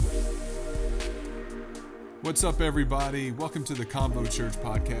What's up, everybody? Welcome to the Convo Church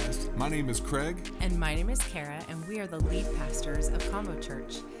podcast. My name is Craig. And my name is Kara, and we are the lead pastors of Convo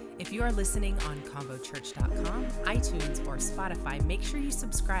Church. If you are listening on convochurch.com, iTunes, or Spotify, make sure you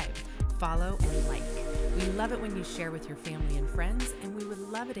subscribe, follow, and like. We love it when you share with your family and friends, and we would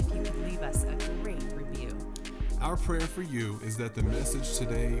love it if you could leave us a great review. Our prayer for you is that the message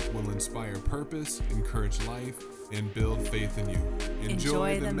today will inspire purpose, encourage life, and build faith in you.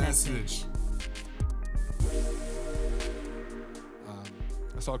 Enjoy the message.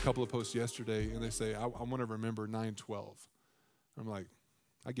 I saw a couple of posts yesterday, and they say, I want to remember 9/12. I'm like,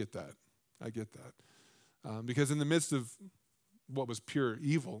 I get that. Because in the midst of what was pure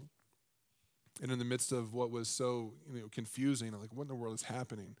evil, and in the midst of what was so confusing, like what in the world is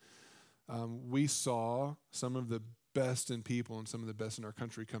happening, we saw some of the best in people and some of the best in our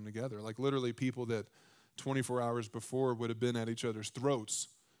country come together. Like literally people that 24 hours before would have been at each other's throats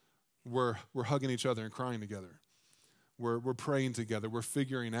were hugging each other and crying together. We're praying together. We're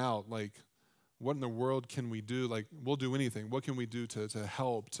figuring out, like, what in the world can we do? Like, we'll do anything. What can we do to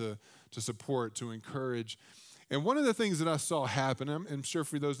help, to support, to encourage? And one of the things that I saw happen, I'm sure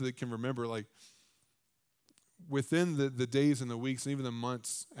for those that can remember, like, within the days and the weeks and even the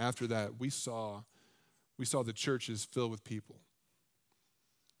months after that, we saw the churches filled with people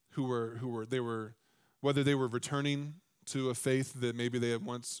who were whether they were returning to a faith that maybe they had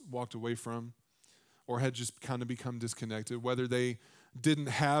once walked away from, or had just kind of become disconnected, whether they didn't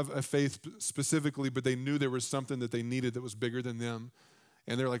have a faith specifically, but they knew there was something that they needed that was bigger than them.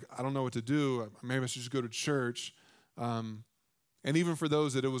 And they're like, I don't know what to do. Maybe I should just go to church. And even for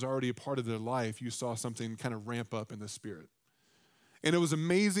those that it was already a part of their life, you saw something kind of ramp up in the spirit. And it was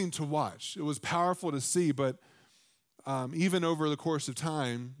amazing to watch. It was powerful to see, but even over the course of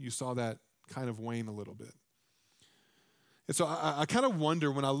time, you saw that kind of wane a little bit. And so I kind of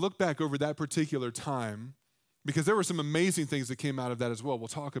wonder when I look back over that particular time, because there were some amazing things that came out of that as well. We'll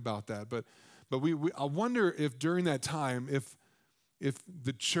talk about that. But I wonder if during that time, if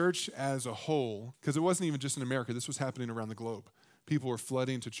the church as a whole, because it wasn't even just in America, this was happening around the globe. People were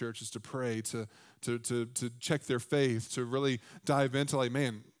flooding to churches to pray, to check their faith, to really dive into like,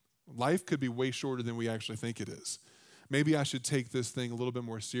 man, life could be way shorter than we actually think it is. Maybe I should take this thing a little bit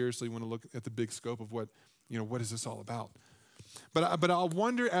more seriously when I look at the big scope of what is this all about? But I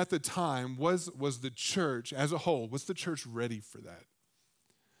wonder at the time, was the church as a whole, was the church ready for that?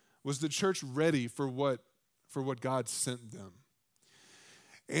 Was the church ready for what God sent them?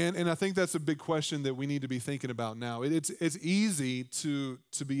 And I think that's a big question that we need to be thinking about now. It's easy to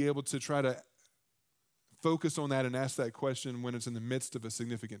be able to try to focus on that and ask that question when it's in the midst of a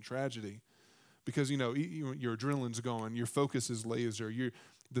significant tragedy. Because, your adrenaline's going, your focus is laser,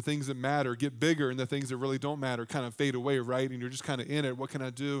 the things that matter get bigger and the things that really don't matter kind of fade away, right? And you're just kind of in it. What can I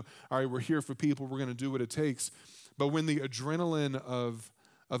do? All right, we're here for people. We're going to do what it takes. But when the adrenaline of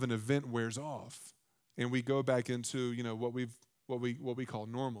an event wears off and we go back into, what we call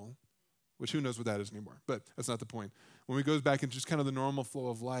normal, which who knows what that is anymore, but that's not the point. When we go back into just kind of the normal flow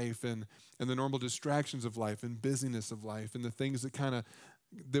of life and the normal distractions of life and busyness of life and the things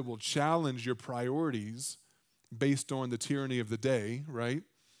that will challenge your priorities based on the tyranny of the day, right?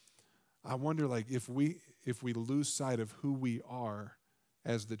 I wonder, like, if we lose sight of who we are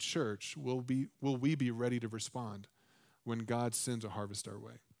as the church, will we be ready to respond when God sends a harvest our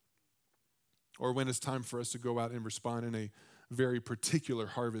way? Or when it's time for us to go out and respond in a very particular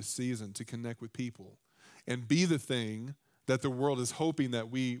harvest season to connect with people and be the thing that the world is hoping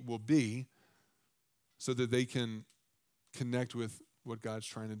that we will be so that they can connect with what God's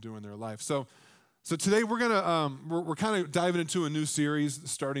trying to do in their life. So today we're kind of diving into a new series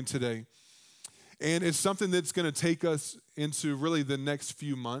starting today. And it's something that's going to take us into really the next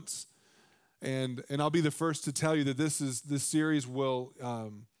few months. And I'll be the first to tell you that this series is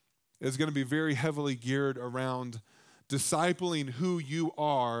going to be very heavily geared around discipling who you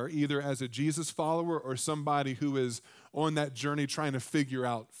are, either as a Jesus follower or somebody who is on that journey trying to figure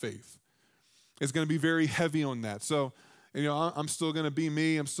out faith. It's going to be very heavy on that. So, I'm still going to be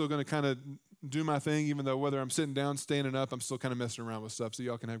me. I'm still going to kind of do my thing, even though whether I'm sitting down, standing up, I'm still kind of messing around with stuff, so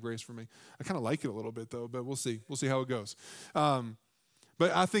y'all can have grace for me. I kind of like it a little bit, though, but we'll see. We'll see how it goes. But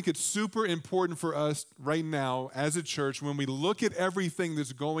I think it's super important for us right now as a church, when we look at everything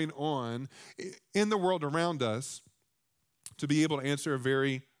that's going on in the world around us, to be able to answer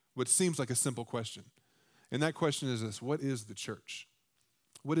what seems like a simple question. And that question is this: what is the church?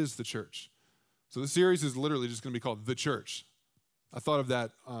 What is the church? So the series is literally just going to be called The Church. I thought of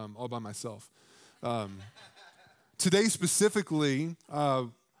that all by myself. Today specifically,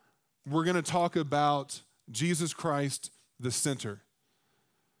 we're going to talk about Jesus Christ, the center.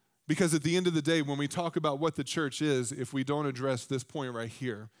 Because at the end of the day, when we talk about what the church is, if we don't address this point right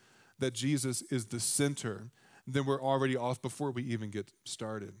here, that Jesus is the center, then we're already off before we even get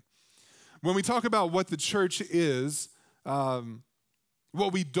started. When we talk about what the church is,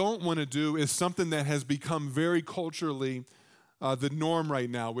 what we don't want to do is something that has become very culturally the norm right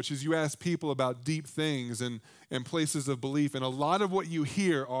now, which is you ask people about deep things and places of belief, and a lot of what you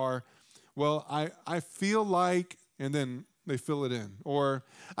hear are, well, I feel like, and then they fill it in, or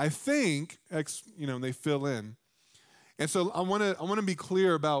I think, and they fill in. And so I want to be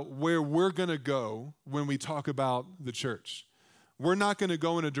clear about where we're going to go when we talk about the church. We're not going to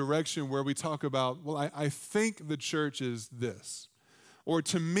go in a direction where we talk about, well, I think the church is this. Or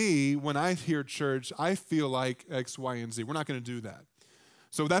to me, when I hear church, I feel like X, Y, and Z. We're not going to do that.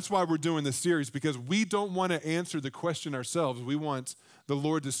 So that's why we're doing this series, because we don't want to answer the question ourselves. We want the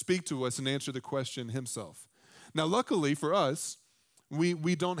Lord to speak to us and answer the question himself. Now, luckily for us,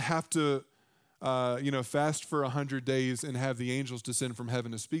 we don't have to fast for 100 days and have the angels descend from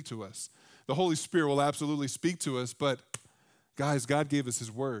heaven to speak to us. The Holy Spirit will absolutely speak to us, but guys, God gave us his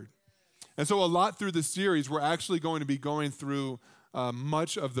word. And so a lot through this series, we're actually going to be going through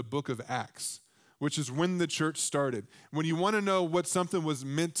much of the book of Acts, which is when the church started. When you want to know what something was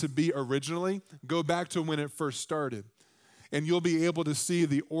meant to be originally, go back to when it first started. And you'll be able to see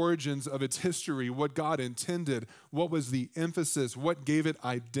the origins of its history, what God intended, what was the emphasis, what gave it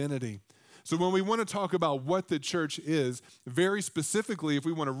identity. So when we want to talk about what the church is, very specifically, if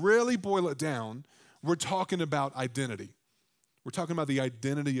we want to really boil it down, we're talking about identity. We're talking about the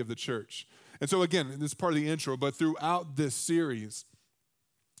identity of the church. And so again, this is part of the intro, but throughout this series,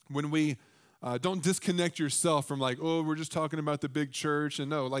 when we don't disconnect yourself from like, oh, we're just talking about the big church, and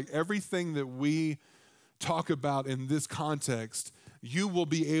no, like everything that we talk about in this context, you will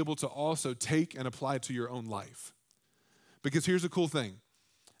be able to also take and apply to your own life. Because here's the cool thing.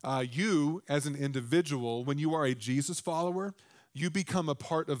 You, as an individual, when you are a Jesus follower, you become a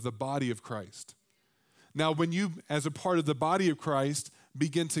part of the body of Christ. Now, when you, as a part of the body of Christ,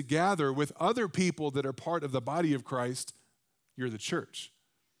 begin to gather with other people that are part of the body of Christ, you're the church.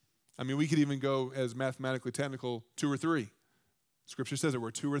 I mean, we could even go as mathematically technical, 2 or 3. Scripture says that where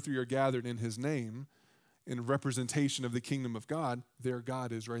 2 or 3 are gathered in his name, in representation of the kingdom of God, there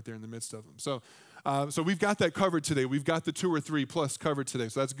God is right there in the midst of them. So we've got that covered today. We've got the 2 or 3 plus covered today,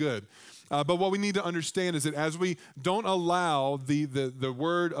 so that's good. But what we need to understand is that as we don't allow the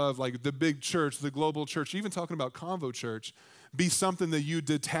word of like the big church, the global church, even talking about Convo Church, be something that you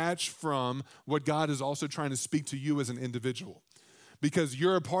detach from what God is also trying to speak to you as an individual, because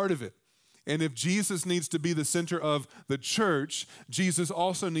you're a part of it. And if Jesus needs to be the center of the church, Jesus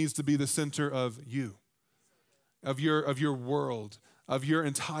also needs to be the center of you, of your world, of your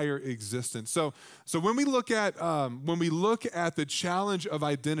entire existence. So when we look at the challenge of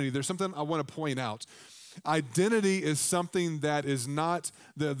identity, there's something I want to point out. Identity is something that is not,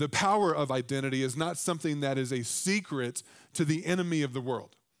 the power of identity is not something that is a secret to the enemy of the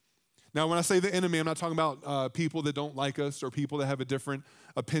world. Now, when I say the enemy, I'm not talking about people that don't like us or people that have a different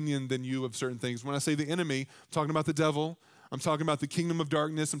opinion than you of certain things. When I say the enemy, I'm talking about the devil. I'm talking about the kingdom of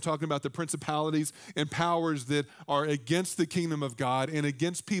darkness. I'm talking about the principalities and powers that are against the kingdom of God and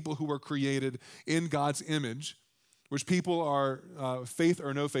against people who are created in God's image, which people are, faith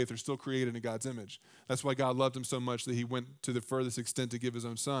or no faith, are still created in God's image. That's why God loved them so much that he went to the furthest extent to give his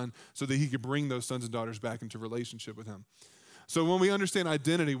own son so that he could bring those sons and daughters back into relationship with him. So when we understand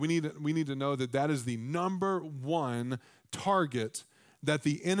identity, we need to know that is the number one target that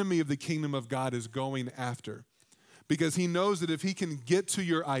the enemy of the kingdom of God is going after. Because he knows that if he can get to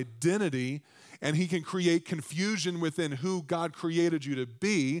your identity and he can create confusion within who God created you to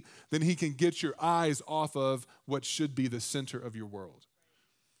be, then he can get your eyes off of what should be the center of your world.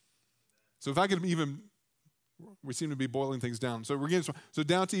 So if I could we seem to be boiling things down. So so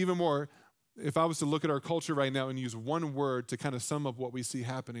down to even more, if I was to look at our culture right now and use one word to kind of sum up what we see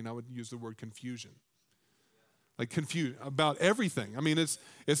happening, I would use the word confusion. Like confused about everything. I mean, it's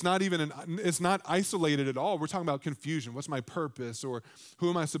not even it's not isolated at all. We're talking about confusion. What's my purpose, or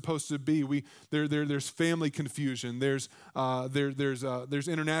who am I supposed to be? There's family confusion. There's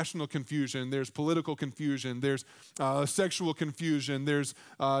international confusion. There's political confusion. There's sexual confusion. There's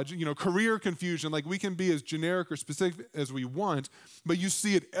career confusion. Like, we can be as generic or specific as we want, but you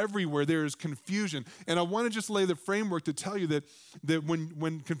see it everywhere. There is confusion, and I want to just lay the framework to tell you that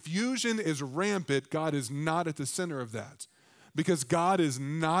when confusion is rampant, God is not at the center of that, because God is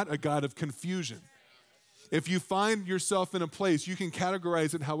not a God of confusion. If you find yourself in a place, you can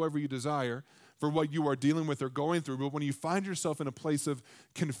categorize it however you desire for what you are dealing with or going through, but when you find yourself in a place of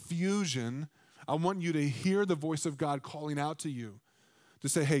confusion, I want you to hear the voice of God calling out to you to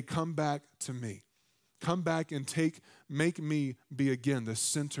say, hey, come back to me. Come back and make me be again the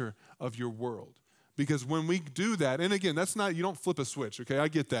center of your world. Because when we do that, and again, that's not, you don't flip a switch, okay? I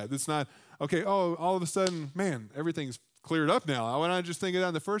get that. It's not, okay, oh, all of a sudden, man, everything's cleared up now. Why don't I just think of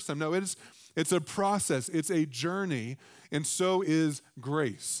that the first time? No, it's a process. It's a journey, and so is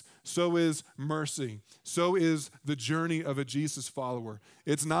grace. So is mercy. So is the journey of a Jesus follower.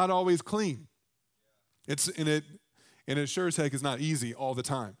 It's not always clean. And it sure as heck is not easy all the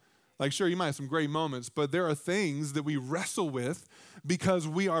time. Like, sure, you might have some great moments, but there are things that we wrestle with because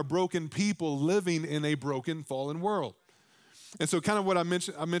we are broken people living in a broken, fallen world. And so kind of what I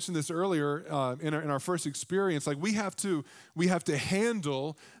mentioned this earlier in our first experience, like we have to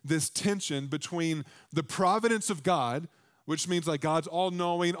handle this tension between the providence of God, which means like God's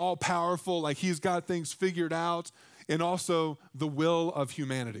all-knowing, all-powerful, like he's got things figured out, and also the will of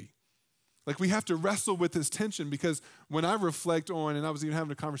humanity. Like we have to wrestle with this tension because when I reflect on, and I was even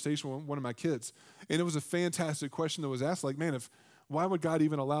having a conversation with one of my kids, and it was a fantastic question that was asked, like, man, why would God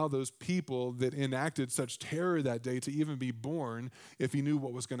even allow those people that enacted such terror that day to even be born if he knew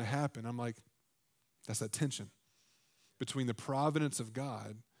what was going to happen? I'm like, that's that tension between the providence of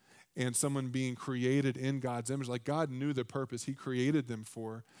God and someone being created in God's image. Like God knew the purpose he created them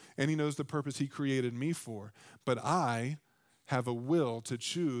for, and he knows the purpose he created me for. But I have a will to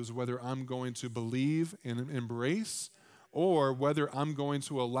choose whether I'm going to believe and embrace or whether I'm going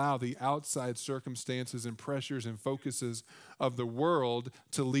to allow the outside circumstances and pressures and focuses of the world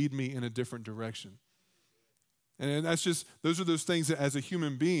to lead me in a different direction. And those are those things that as a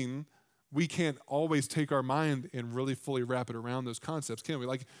human being, we can't always take our mind and really fully wrap it around those concepts, can we?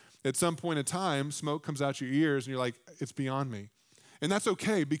 Like at some point in time, smoke comes out your ears and you're like, it's beyond me. And that's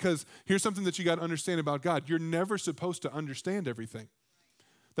okay, because here's something that you got to understand about God. You're never supposed to understand everything.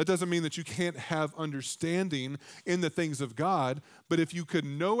 That doesn't mean that you can't have understanding in the things of God, but if you could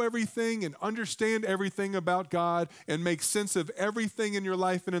know everything and understand everything about God and make sense of everything in your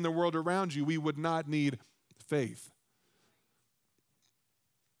life and in the world around you, we would not need faith.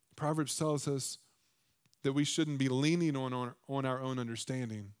 Proverbs tells us that we shouldn't be leaning on our own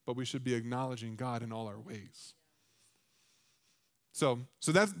understanding, but we should be acknowledging God in all our ways. So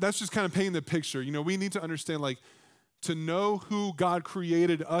that's just kind of painting the picture. You know, we need to understand, like, to know who God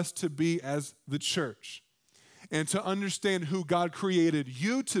created us to be as the church, and to understand who God created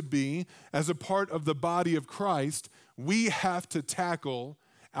you to be as a part of the body of Christ, we have to tackle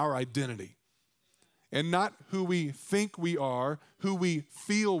our identity. And not who we think we are, who we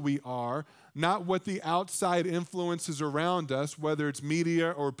feel we are, not what the outside influences around us, whether it's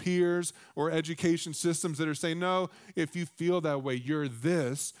media or peers or education systems that are saying, no, if you feel that way, you're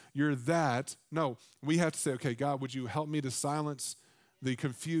this, you're that. No, we have to say, okay, God, would you help me to silence the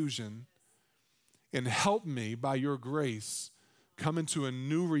confusion and help me by your grace come into a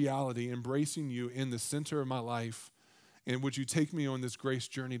new reality, embracing you in the center of my life. And would you take me on this grace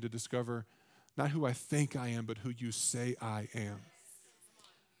journey to discover not who I think I am, but who you say I am.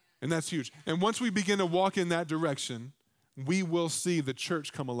 And that's huge. And once we begin to walk in that direction, we will see the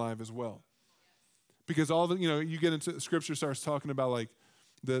church come alive as well. Because you get into scripture starts talking about like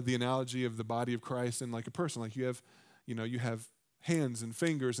the analogy of the body of Christ and like a person. Like you have hands and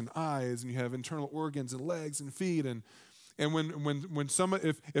fingers and eyes, and you have internal organs and legs and feet. And when someone,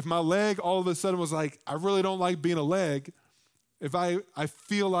 if my leg all of a sudden was like, I really don't like being a leg, if I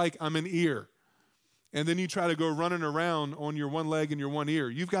feel like I'm an ear, and then you try to go running around on your one leg and your one ear,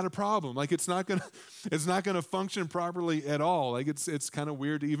 you've got a problem. Like it's not gonna function properly at all. Like it's kind of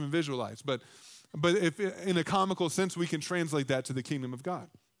weird to even visualize. But if in a comical sense, we can translate that to the kingdom of God.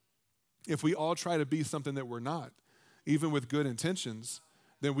 If we all try to be something that we're not, even with good intentions,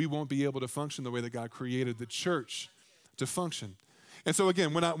 then we won't be able to function the way that God created the church to function. And so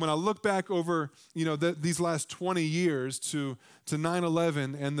again, when I look back over these last 20 years to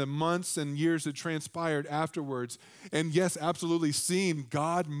 9/11 and the months and years that transpired afterwards, and yes, absolutely seeing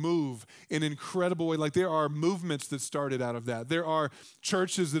God move in an incredible way. Like there are movements that started out of that. There are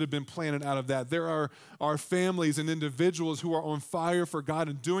churches that have been planted out of that. There are families and individuals who are on fire for God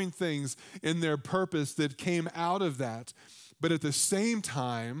and doing things in their purpose that came out of that. But at the same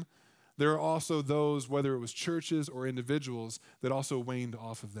time, there are also those, whether it was churches or individuals, that also waned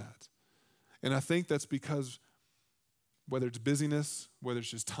off of that. And I think that's because whether it's busyness, whether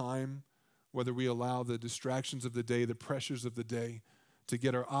it's just time, whether we allow the distractions of the day, the pressures of the day to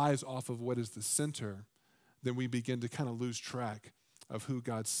get our eyes off of what is the center, then we begin to kind of lose track of who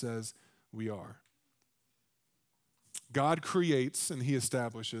God says we are. God creates and he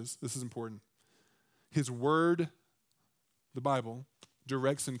establishes, this is important, his word, the Bible,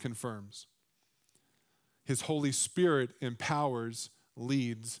 directs and confirms. His Holy Spirit empowers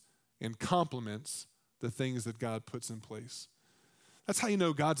leads and complements the things that God puts in place. That's how you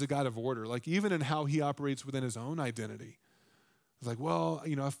know God's a God of order. Like even in how he operates within his own identity. It's like, well,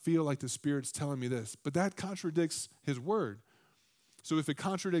 I feel like the Spirit's telling me this, but that contradicts his word. So if it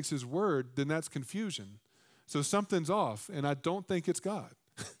contradicts his word, then that's confusion. So something's off, and I don't think it's God.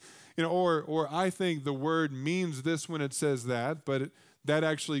 Or I think the word means this when it says that, but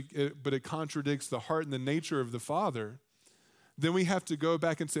it contradicts the heart and the nature of the Father. Then we have to go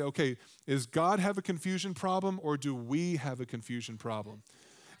back and say, okay, does God have a confusion problem, or do we have a confusion problem?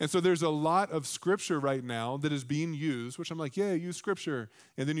 And so there's a lot of scripture right now that is being used, which I'm like, yeah, use scripture.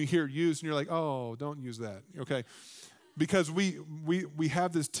 And then you hear it used and you're like, oh, don't use that, okay? Because we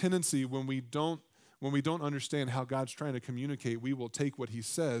have this tendency when we don't understand how God's trying to communicate, we will take what he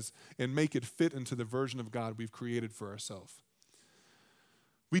says and make it fit into the version of God we've created for ourselves.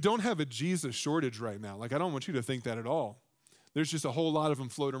 We don't have a Jesus shortage right now. Like, I don't want you to think that at all. There's just a whole lot of them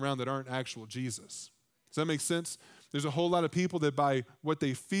floating around that aren't actual Jesus. Does that make sense? There's a whole lot of people that by what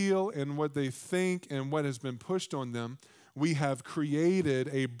they feel and what they think and what has been pushed on them, we have created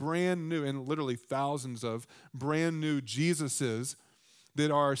a brand new, and literally thousands of brand new Jesuses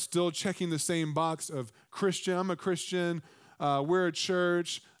that are still checking the same box of Christian, I'm a Christian, we're a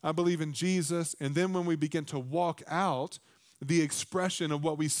church, I believe in Jesus. And then when we begin to walk out the expression of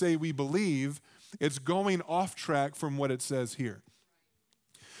what we say we believe, it's going off track from what it says here.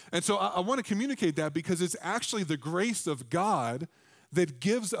 And so I want to communicate that because it's actually the grace of God that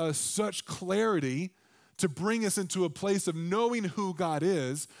gives us such clarity to bring us into a place of knowing who God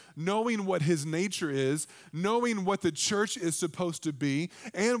is, knowing what his nature is, knowing what the church is supposed to be,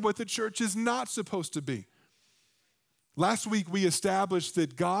 and what the church is not supposed to be. Last week, we established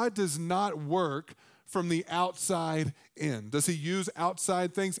that God does not work from the outside in. Does he use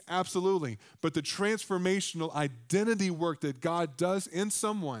outside things? Absolutely. But the transformational identity work that God does in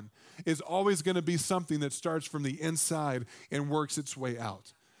someone is always going to be something that starts from the inside and works its way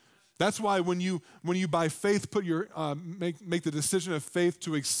out. That's why when you by faith put your make the decision of faith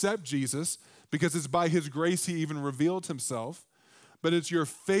to accept Jesus, because it's by his grace he even revealed himself, but it's your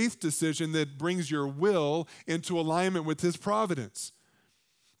faith decision that brings your will into alignment with his providence.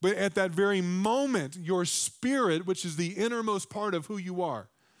 But at that very moment, your spirit, which is the innermost part of who you are,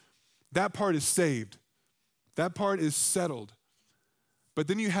 that part is saved. That part is settled. But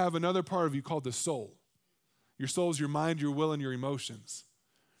then you have another part of you called the soul. Your soul is your mind, your will, and your emotions.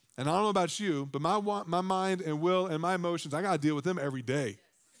 And I don't know about you, but my mind and will and my emotions, I got to deal with them every day.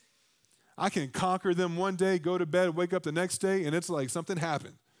 I can conquer them one day, go to bed, wake up the next day, and it's like something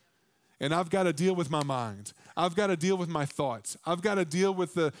happened. And I've got to deal with my mind. I've got to deal with my thoughts. I've got to deal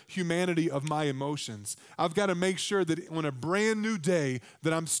with the humanity of my emotions. I've got to make sure that on a brand new day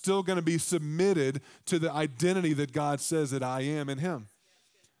that I'm still going to be submitted to the identity that God says that I am in him.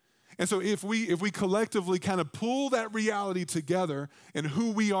 And so if we collectively kind of pull that reality together and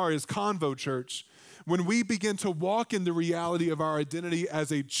who we are as Convo Church, when we begin to walk in the reality of our identity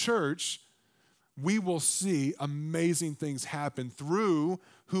as a church, we will see amazing things happen through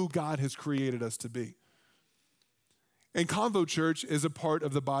who God has created us to be. And Convo Church is a part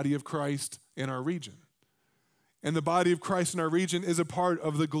of the body of Christ in our region. And the body of Christ in our region is a part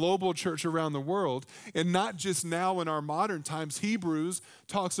of the global church around the world. And not just now in our modern times. Hebrews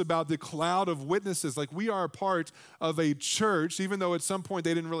talks about the cloud of witnesses. Like we are a part of a church, even though at some point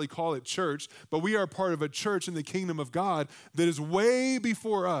they didn't really call it church, but we are part of a church in the kingdom of God that is way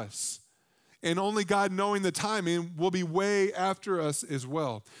before us. And only God knowing the timing will be way after us as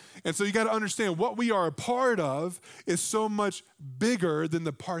well. And so you got to understand what we are a part of is so much bigger than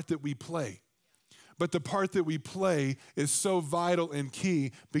the part that we play. But the part that we play is so vital and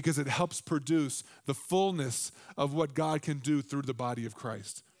key because it helps produce the fullness of what God can do through the body of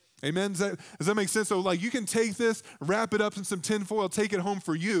Christ. Amen? Does that make sense? So like you can take this, wrap it up in some tinfoil, take it home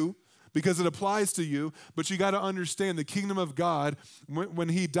for you, because it applies to you, but you got to understand the kingdom of God, when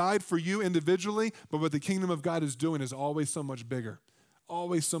he died for you individually, but what the kingdom of God is doing is always so much bigger,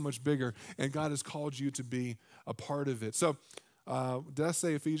 and God has called you to be a part of it. So did I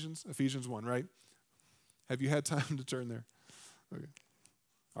say Ephesians? Ephesians 1, right? Have you had time to turn there? Okay.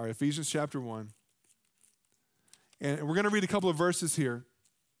 All right, Ephesians chapter 1. And we're going to read a couple of verses here.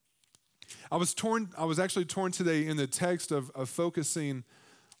 I was actually torn today in the text of focusing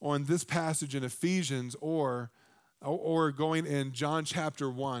on this passage in Ephesians or going in John chapter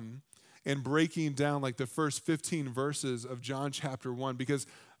 1 and breaking down like the first 15 verses of John chapter 1 because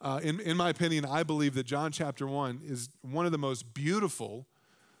in my opinion, I believe that John chapter 1 is one of the most beautiful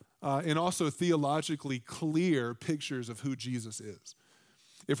and also theologically clear pictures of who Jesus is.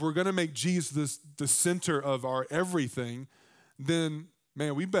 If we're going to make Jesus the center of our everything, then,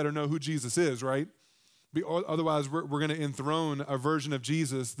 man, we better know who Jesus is, right? Otherwise, we're going to enthrone a version of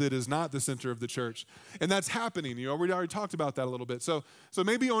Jesus that is not the center of the church. And that's happening. We already talked about that a little bit. So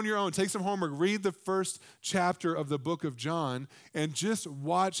maybe on your own, take some homework, read the first chapter of the book of John, and just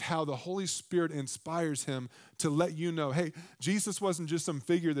watch how the Holy Spirit inspires him to let you know, hey, Jesus wasn't just some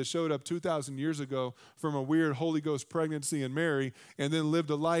figure that showed up 2,000 years ago from a weird Holy Ghost pregnancy in Mary and then lived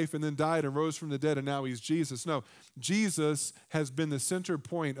a life and then died and rose from the dead and now he's Jesus. No, Jesus has been the center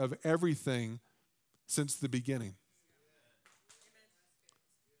point of everything since the beginning.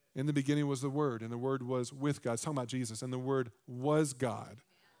 In the beginning was the Word, and the Word was with God. It's talking about Jesus, and the Word was God.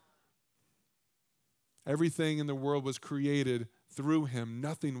 Everything in the world was created through him.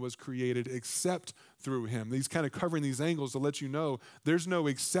 Nothing was created except through him. He's kind of covering these angles to let you know there's no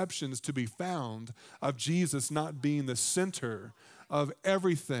exceptions to be found of Jesus not being the center of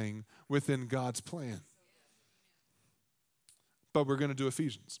everything within God's plan. But we're going to do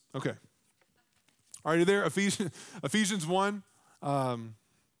Ephesians. Okay. Are you there? Ephesians 1,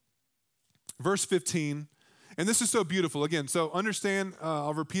 verse 15. And this is so beautiful. Again, so understand,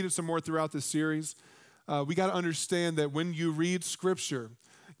 I'll repeat it some more throughout this series. We got to understand that when you read Scripture,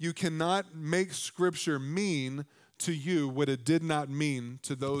 you cannot make Scripture mean to you what it did not mean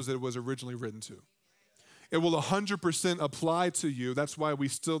to those that it was originally written to. It will 100% apply to you. That's why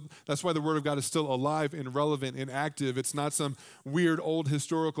the Word of God is still alive and relevant and active. It's not some weird old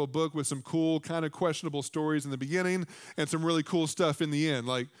historical book with some cool, kind of questionable stories in the beginning and some really cool stuff in the end.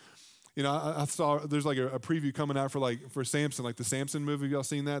 Like, I saw there's like a preview coming out for Samson, like the Samson movie. Y'all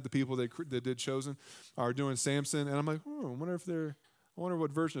seen that? The people that did Chosen are doing Samson, and I'm like, I wonder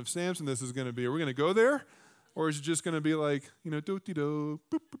what version of Samson this is going to be. Are we going to go there, or is it just going to be like, do-de-do,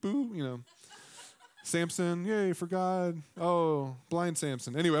 boop-boop-boo, Samson, yay, for God. Oh, blind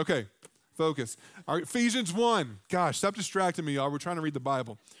Samson. Anyway, okay, focus. All right, Ephesians 1. Gosh, stop distracting me, y'all. We're trying to read the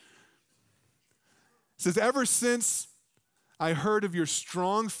Bible. It says, ever since I heard of your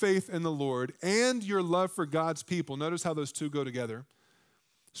strong faith in the Lord and your love for God's people. Notice how those two go together.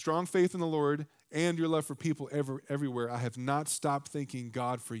 Strong faith in the Lord and your love for people everywhere. I have not stopped thanking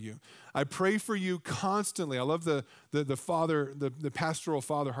God for you. I pray for you constantly. I love the pastoral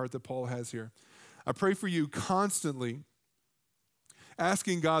father heart that Paul has here. I pray for you constantly,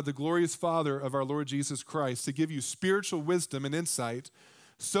 asking God, the glorious Father of our Lord Jesus Christ, to give you spiritual wisdom and insight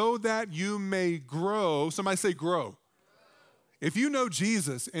so that you may grow. Somebody say grow. If you know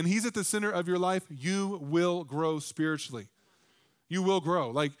Jesus and he's at the center of your life, you will grow spiritually. You will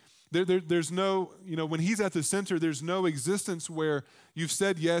grow. Like there's no, when he's at the center, there's no existence where you've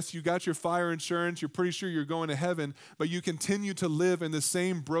said yes, you got your fire insurance, you're pretty sure you're going to heaven, but you continue to live in the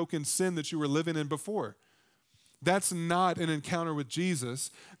same broken sin that you were living in before. That's not an encounter with Jesus.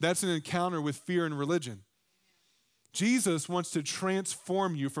 That's an encounter with fear and religion. Jesus wants to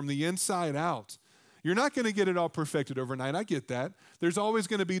transform you from the inside out. You're not going to get it all perfected overnight. I get that. There's always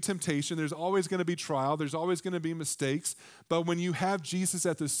going to be temptation. There's always going to be trial. There's always going to be mistakes. But when you have Jesus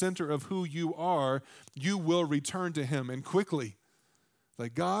at the center of who you are, you will return to him, and quickly.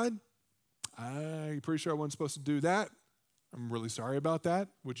 Like, God, I'm pretty sure I wasn't supposed to do that. I'm really sorry about that.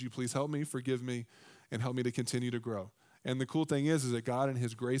 Would you please help me, forgive me, and help me to continue to grow? And the cool thing is that God in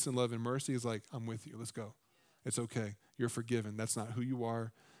his grace and love and mercy is like, I'm with you. Let's go. It's okay. You're forgiven. That's not who you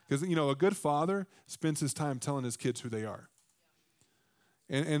are. Because, a good father spends his time telling his kids who they are.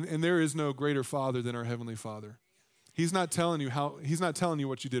 And there is no greater father than our Heavenly Father. He's not telling you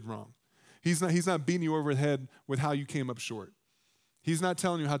what you did wrong. He's not beating you over the head with how you came up short. He's not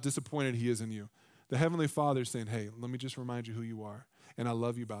telling you how disappointed he is in you. The Heavenly Father is saying, hey, let me just remind you who you are. And I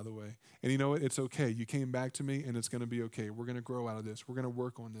love you, by the way. And you know what? It's okay. You came back to me, and it's going to be okay. We're going to grow out of this. We're going to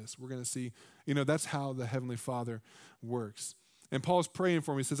work on this. We're going to see. That's how the Heavenly Father works. And Paul's praying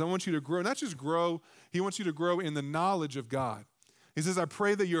for me. He says, I want you to grow, not just grow, he wants you to grow in the knowledge of God. He says, I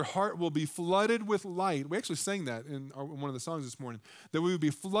pray that your heart will be flooded with light. We actually sang that in one of the songs this morning, that we would be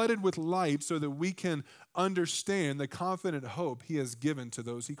flooded with light so that we can understand the confident hope he has given to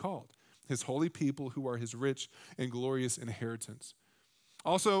those he called, his holy people who are his rich and glorious inheritance.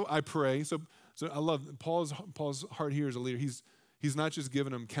 Also, I pray, so I love Paul's heart here as a leader. He's not just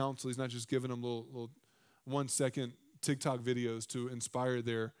giving them counsel. He's not just giving them little 1 second TikTok videos to inspire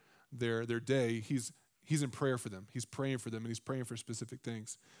their day. He's in prayer for them. He's praying for them, and he's praying for specific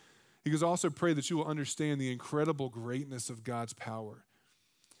things. He goes, also pray that you will understand the incredible greatness of God's power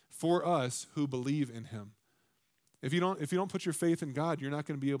for us who believe in him. If you don't put your faith in God, you're not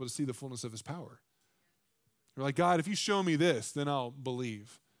going to be able to see the fullness of his power. You're like, God, if you show me this, then I'll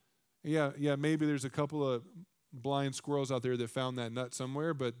believe. Yeah, maybe there's a couple of blind squirrels out there that found that nut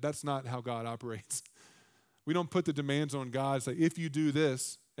somewhere, but that's not how God operates. We don't put the demands on God. It's like, if you do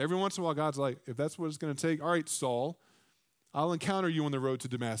this, every once in a while, God's like, if that's what it's going to take, all right, Saul, I'll encounter you on the road to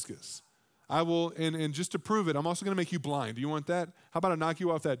Damascus. I will, and just to prove it, I'm also going to make you blind. Do you want that? How about I knock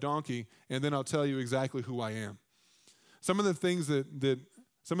you off that donkey, and then I'll tell you exactly who I am. Some of the things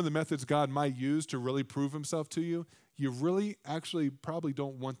some of the methods God might use to really prove himself to you, you really actually probably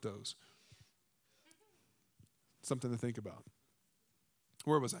don't want those. Something to think about.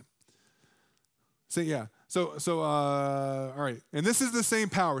 Where was I? All right. And this is the same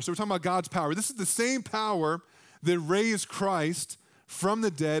power. So we're talking about God's power. This is the same power that raised Christ from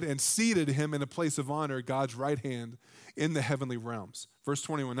the dead and seated him in a place of honor at God's right hand in the heavenly realms. Verse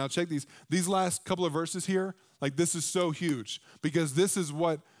 21. Now check these last couple of verses here. Like, this is so huge because this is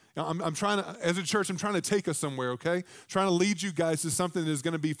what I'm trying to, as a church, I'm trying to take us somewhere, okay? Trying to lead you guys to something that is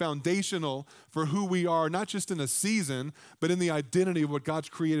going to be foundational for who we are, not just in a season, but in the identity of what God's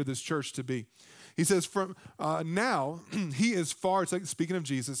created this church to be. He says, from now, he is far, it's like speaking of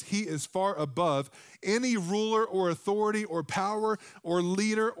Jesus, he is far above any ruler or authority or power or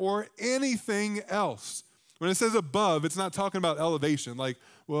leader or anything else. When it says above, it's not talking about elevation, like,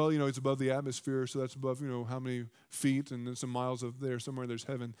 well, it's above the atmosphere, so that's above, how many feet and then some miles of there, somewhere there's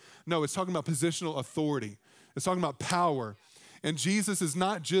heaven. No, it's talking about positional authority. It's talking about power. And Jesus is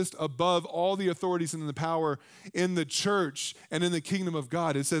not just above all the authorities and the power in the church and in the kingdom of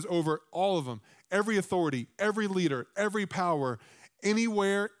God. It says over all of them, every authority, every leader, every power,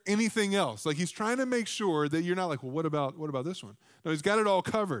 anywhere, anything else. Like, he's trying to make sure that you're not like, well, what about this one? No, he's got it all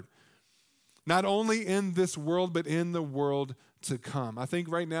covered. Not only in this world, but in the world to come. I think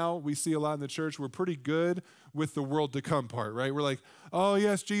right now we see a lot in the church. We're pretty good with the world to come part, right? We're like, oh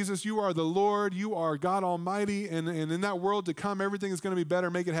yes, Jesus, you are the Lord, you are God Almighty, and in that world to come, everything is going to be better,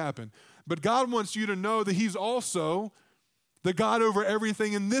 make it happen. But God wants you to know that he's also the God over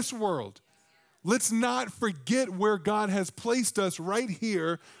everything in this world. Let's not forget where God has placed us right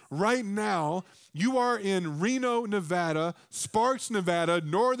here, right now. You are in Reno, Nevada, Sparks, Nevada,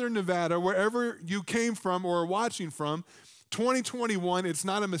 Northern Nevada, wherever you came from or are watching from. 2021, it's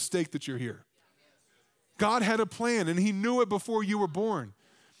not a mistake that you're here. God had a plan, and he knew it before you were born.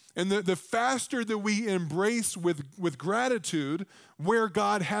 And the faster that we embrace with gratitude where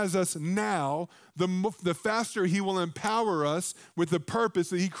God has us now, the faster he will empower us with the purpose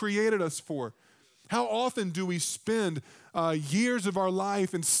that he created us for. How often do we spend years of our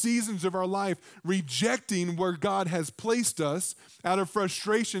life and seasons of our life rejecting where God has placed us out of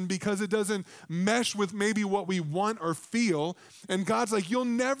frustration because it doesn't mesh with maybe what we want or feel? And God's like, you will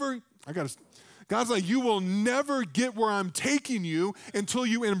never get where I'm taking you until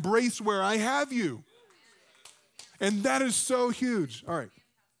you embrace where I have you. And that is so huge. All right.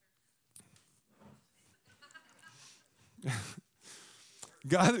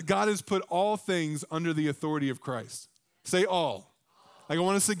 God has put all things under the authority of Christ. Say all. Like, I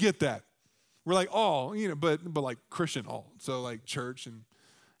want us to get that. We're like all, but like Christian all. So like church and,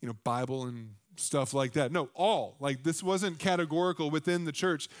 Bible and stuff like that. No, all. Like, this wasn't categorical within the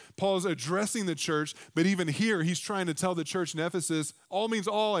church. Paul's addressing the church, but even here, he's trying to tell the church in Ephesus, all means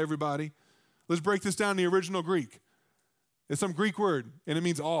all, everybody. Let's break this down in the original Greek. It's some Greek word, and it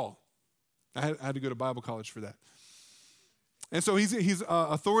means all. I had to go to Bible college for that. And so he's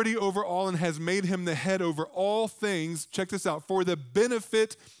authority over all and has made him the head over all things, check this out, for the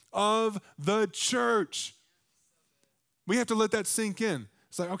benefit of the church. We have to let that sink in.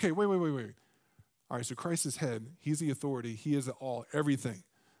 It's like, okay, wait. All right, so Christ is head. He's the authority. He is the all, everything.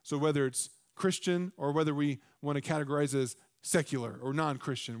 So whether it's Christian or whether we want to categorize it as secular or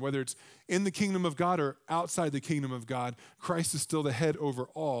non-Christian, whether it's in the kingdom of God or outside the kingdom of God, Christ is still the head over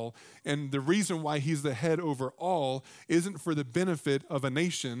all. And the reason why he's the head over all isn't for the benefit of a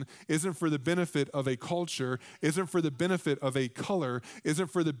nation, isn't for the benefit of a culture, isn't for the benefit of a color, isn't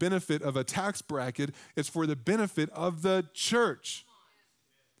for the benefit of a tax bracket, it's for the benefit of the church.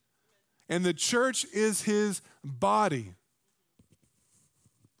 And the church is his body.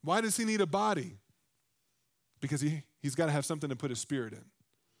 Why does he need a body? Because he's got to have something to put his spirit in.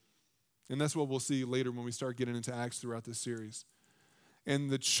 And that's what we'll see later when we start getting into Acts throughout this series. And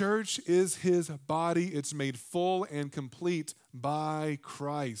the church is his body. It's made full and complete by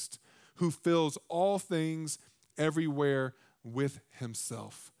Christ, who fills all things everywhere with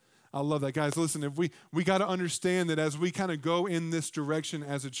himself. I love that. Guys, listen, if we got to understand that as we kind of go in this direction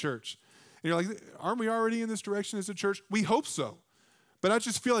as a church, and you're like, aren't we already in this direction as a church? We hope so. But I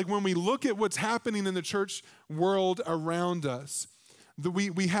just feel like when we look at what's happening in the church world around us, that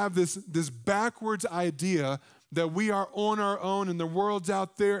we have this backwards idea that we are on our own and the world's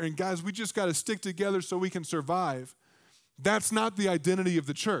out there, and guys, we just got to stick together so we can survive. That's not the identity of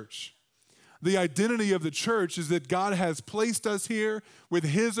the church. The identity of the church is that God has placed us here with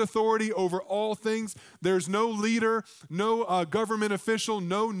his authority over all things. There's no leader, no government official,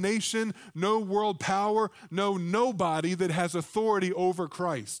 no nation, no world power, nobody that has authority over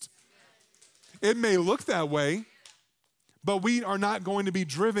Christ. It may look that way, but we are not going to be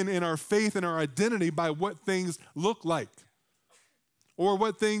driven in our faith and our identity by what things look like or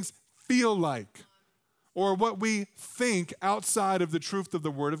what things feel like or what we think outside of the truth of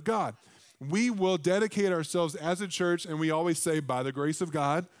the Word of God. We will dedicate ourselves as a church, and we always say, by the grace of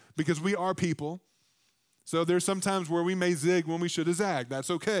God, because we are people. So there's some times where we may zig when we should have zagged. That's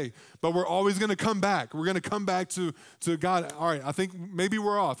okay. But we're always going to come back. We're going to come back to God. All right, I think maybe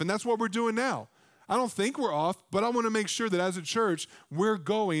we're off. And that's what we're doing now. I don't think we're off, but I want to make sure that as a church, we're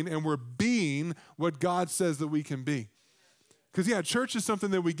going and we're being what God says that we can be. Because, yeah, church is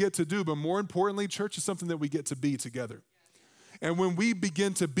something that we get to do, but more importantly, church is something that we get to be together. And when we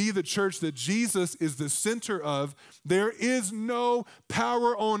begin to be the church that Jesus is the center of, there is no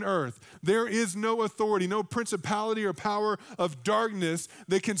power on earth. There is no authority, no principality or power of darkness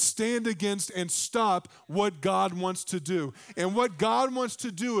that can stand against and stop what God wants to do. And what God wants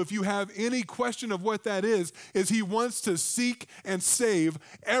to do, if you have any question of what that is he wants to seek and save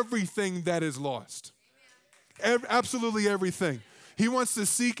everything that is lost. Absolutely everything. He wants to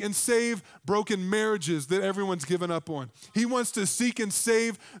seek and save broken marriages that everyone's given up on. He wants to seek and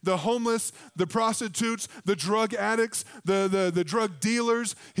save the homeless, the prostitutes, the drug addicts, the drug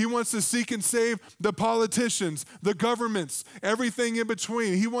dealers. He wants to seek and save the politicians, the governments, everything in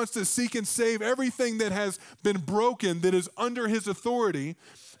between. He wants to seek and save everything that has been broken, that is under his authority,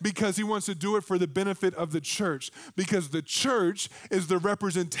 because he wants to do it for the benefit of the church, because the church is the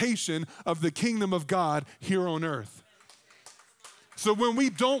representation of the kingdom of God here on earth. So when we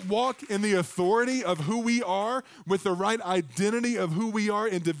don't walk in the authority of who we are, with the right identity of who we are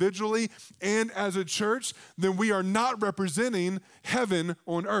individually and as a church, then we are not representing heaven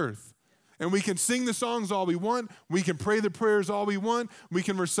on earth. And we can sing the songs all we want. We can pray the prayers all we want. We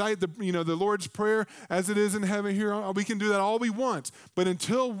can recite the Lord's Prayer as it is in heaven here. We can do that all we want. But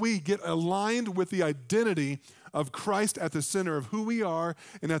until we get aligned with the identity of Christ at the center of who we are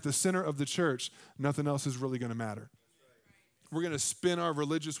and at the center of the church, nothing else is really going to matter. We're going to spin our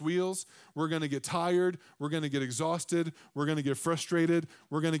religious wheels. We're going to get tired. We're going to get exhausted. We're going to get frustrated.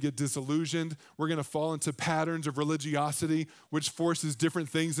 We're going to get disillusioned. We're going to fall into patterns of religiosity, which forces different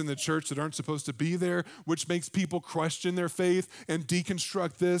things in the church that aren't supposed to be there, which makes people question their faith and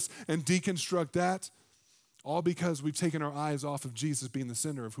deconstruct this and deconstruct that, all because we've taken our eyes off of Jesus being the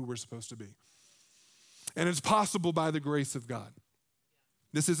center of who we're supposed to be. And it's possible by the grace of God.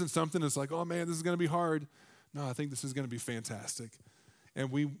 This isn't something that's like, oh man, this is going to be hard. No, I think this is going to be fantastic.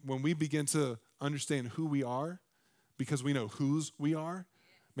 And when we begin to understand who we are, because we know whose we are,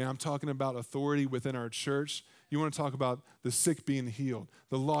 man, I'm talking about authority within our church. You want to talk about the sick being healed,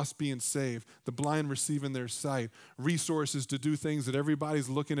 the lost being saved, the blind receiving their sight, resources to do things that everybody's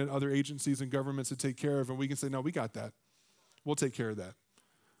looking at other agencies and governments to take care of, and we can say, no, we got that. We'll take care of that.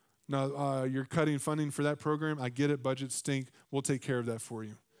 No, you're cutting funding for that program. I get it. Budgets stink. We'll take care of that for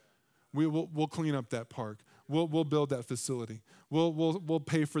you. We'll clean up that park. We'll build that facility. We'll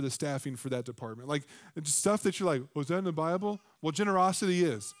pay for the staffing for that department. Like, it's stuff that you're like, was that in the Bible? Well, generosity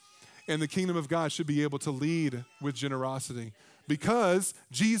is. And the kingdom of God should be able to lead with generosity because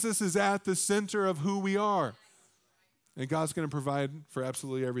Jesus is at the center of who we are. And God's going to provide for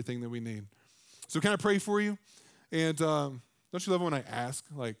absolutely everything that we need. So can I pray for you? And don't you love it when I ask?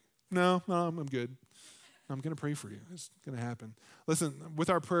 Like, no, I'm good. I'm going to pray for you. It's going to happen. Listen, with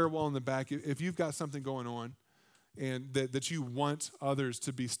our prayer wall in the back, if you've got something going on and that you want others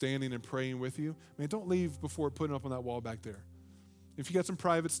to be standing and praying with you, man, don't leave before putting up on that wall back there. If you got some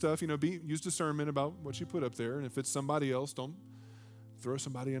private stuff, use discernment about what you put up there. And if it's somebody else, don't throw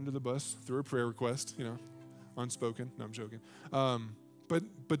somebody under the bus through a prayer request, unspoken. No, I'm joking.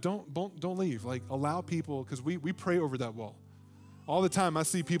 But don't leave. Like, allow people, because we pray over that wall. All the time, I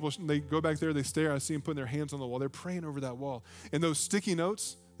see people, they go back there, they stare, I see them putting their hands on the wall. They're praying over that wall. And those sticky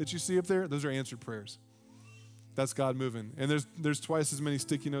notes that you see up there, those are answered prayers. That's God moving. And there's twice as many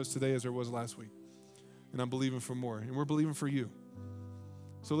sticky notes today as there was last week. And I'm believing for more. And we're believing for you.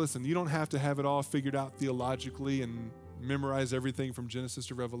 So listen, you don't have to have it all figured out theologically and memorize everything from Genesis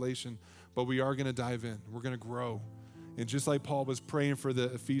to Revelation, but we are going to dive in. We're going to grow. And just like Paul was praying for the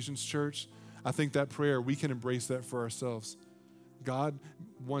Ephesians church, I think that prayer, we can embrace that for ourselves. God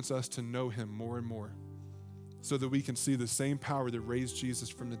wants us to know him more and more so that we can see the same power that raised Jesus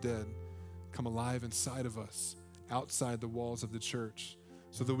from the dead come alive inside of us, outside the walls of the church,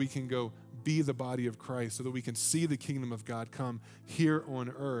 so that we can go be the body of Christ, so that we can see the kingdom of God come here on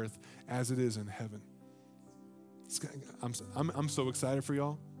earth as it is in heaven. I'm so excited for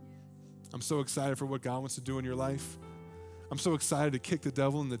y'all. I'm so excited for what God wants to do in your life. I'm so excited to kick the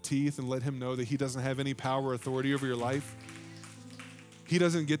devil in the teeth and let him know that he doesn't have any power or authority over your life. He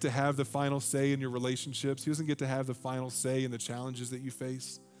doesn't get to have the final say in your relationships. He doesn't get to have the final say in the challenges that you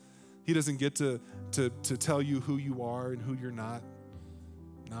face. He doesn't get to tell you who you are and who you're not.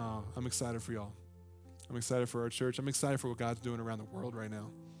 No, I'm excited for y'all. I'm excited for our church. I'm excited for what God's doing around the world right now.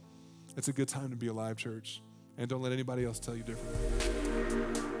 It's a good time to be alive, church. And don't let anybody else tell you differently.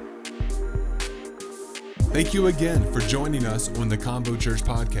 Thank you again for joining us on the Combo Church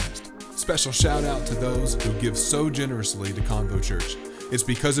podcast. Special shout out to those who give so generously to Combo Church. It's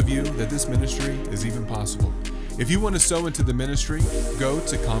because of you that this ministry is even possible. If you want to sow into the ministry, go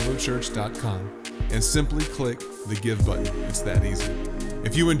to combochurch.com and simply click the give button. It's that easy.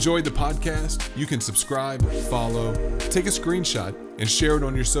 If you enjoyed the podcast, you can subscribe, follow, take a screenshot, and share it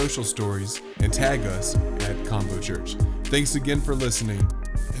on your social stories and tag us at Combo Church. Thanks again for listening,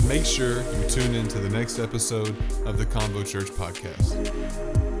 and make sure you tune in to the next episode of the Combo Church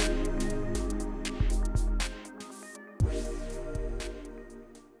podcast.